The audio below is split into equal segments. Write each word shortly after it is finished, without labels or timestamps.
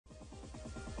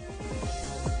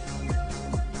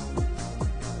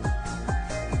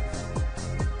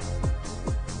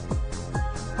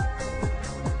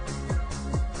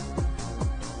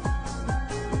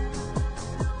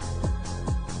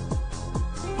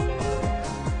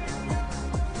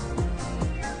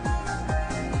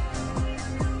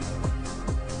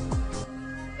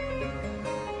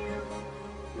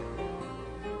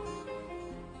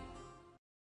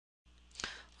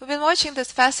been watching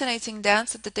this fascinating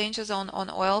dance at the danger zone on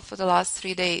oil for the last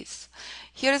 3 days.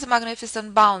 Here is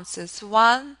magnificent bounces.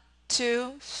 1,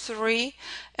 2, 3,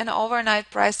 and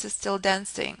overnight price is still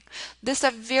dancing. These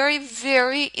are very,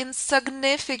 very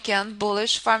insignificant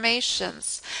bullish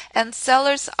formations, and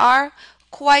sellers are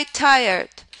quite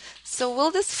tired. So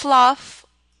will this fluff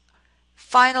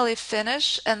finally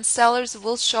finish and sellers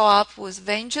will show up with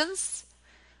vengeance?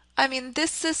 I mean,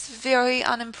 this is very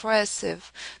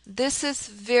unimpressive. This is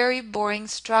very boring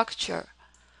structure.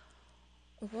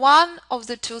 One of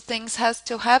the two things has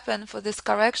to happen for this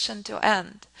correction to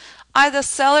end. Either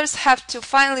sellers have to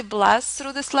finally blast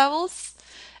through these levels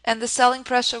and the selling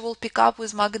pressure will pick up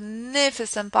with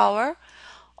magnificent power,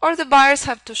 or the buyers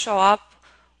have to show up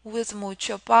with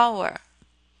mucho power.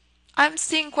 I'm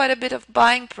seeing quite a bit of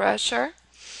buying pressure.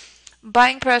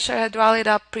 Buying pressure had rallied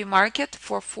up pre-market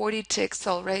for 40 ticks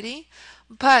already,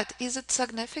 but is it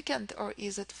significant or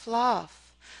is it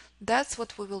fluff? That's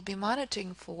what we will be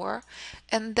monitoring for,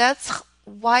 and that's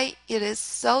why it is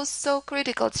so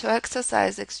critical to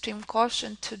exercise extreme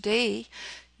caution today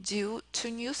due to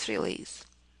news release.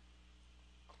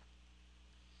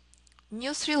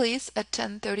 News release at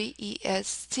 10:30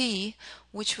 EST,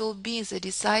 which will be the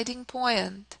deciding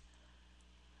point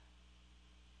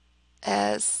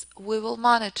as we will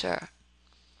monitor.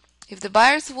 If the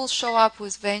buyers will show up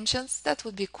with vengeance, that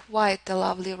would be quite a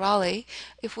lovely rally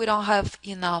if we don't have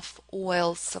enough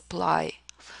oil supply.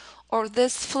 Or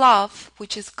this fluff,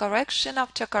 which is correction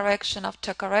after correction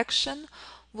after correction,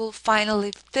 will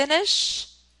finally finish.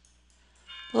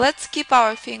 Let's keep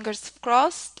our fingers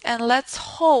crossed and let's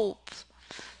hope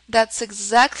that's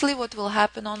exactly what will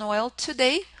happen on oil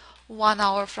today, 1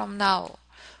 hour from now.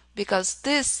 Because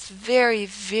this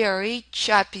very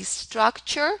choppy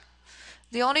structure,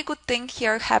 the only good thing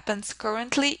here happens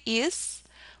currently is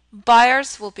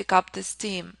buyers will pick up this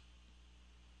team.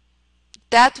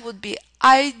 That would be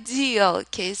ideal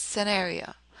case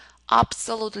scenario,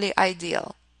 absolutely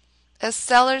ideal, as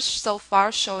sellers so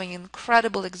far showing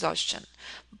incredible exhaustion,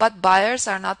 but buyers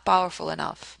are not powerful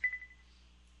enough.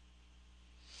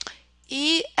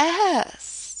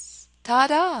 ES,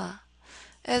 ta-da!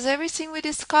 As everything we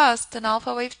discussed in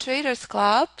Alpha Wave Traders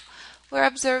Club, we're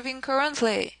observing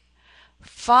currently.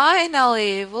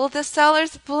 Finally, will the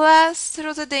sellers blast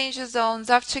through the danger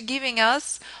zones after giving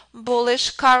us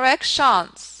bullish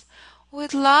corrections?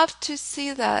 We'd love to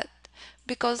see that,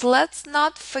 because let's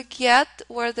not forget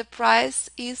where the price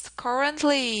is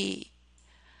currently.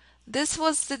 This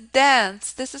was the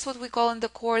dance. This is what we call in the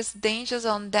course danger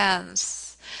zone dance.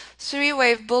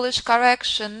 3-wave bullish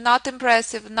correction, not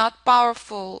impressive, not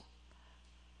powerful.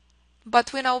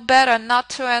 But we know better not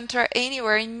to enter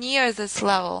anywhere near this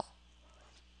level.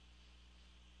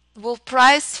 Will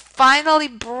price finally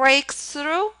break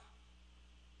through?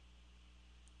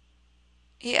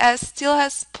 ES still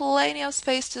has plenty of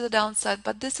space to the downside,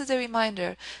 but this is a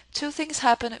reminder. Two things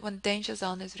happen when danger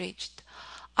zone is reached.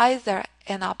 Either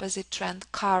an opposite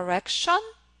trend correction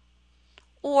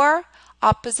or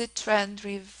opposite trend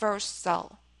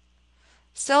reversal.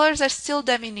 Sellers are still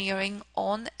domineering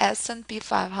on S&P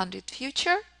 500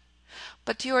 future,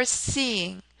 but you are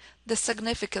seeing the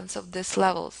significance of these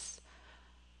levels.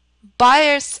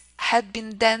 Buyers had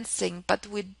been dancing, but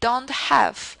we don't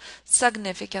have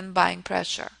significant buying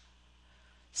pressure.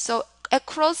 So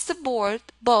across the board,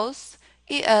 both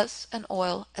ES and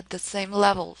oil at the same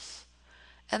levels.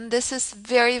 And this is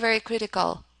very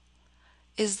critical.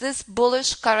 Is this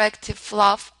bullish corrective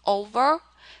fluff over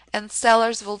and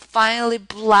sellers will finally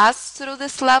blast through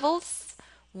these levels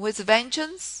with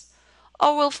vengeance?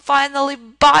 Or will finally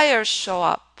buyers show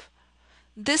up?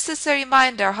 This is a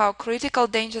reminder how critical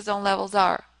danger zone levels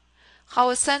are, how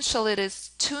essential it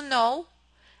is to know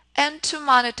and to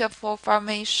monitor for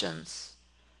formations,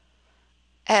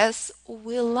 as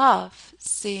we love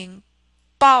seeing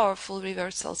powerful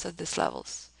reversals at these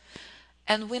levels.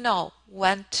 And we know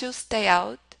when to stay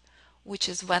out, which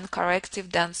is when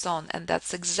corrective dance on, and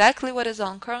that's exactly what is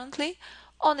on currently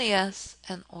on ES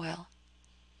and oil.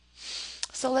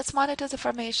 So let's monitor the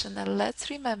formation and let's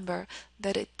remember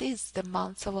that it is the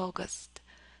month of August,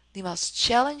 the most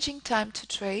challenging time to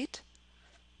trade,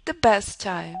 the best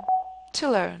time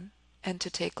to learn and to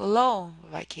take long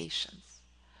vacations.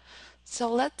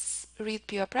 So let's read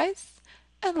pure price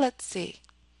and let's see.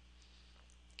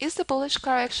 Is the bullish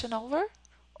correction over,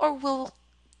 or will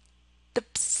the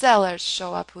sellers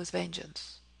show up with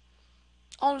vengeance?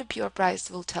 Only pure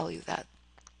price will tell you that.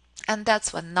 And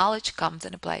that's when knowledge comes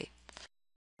into play.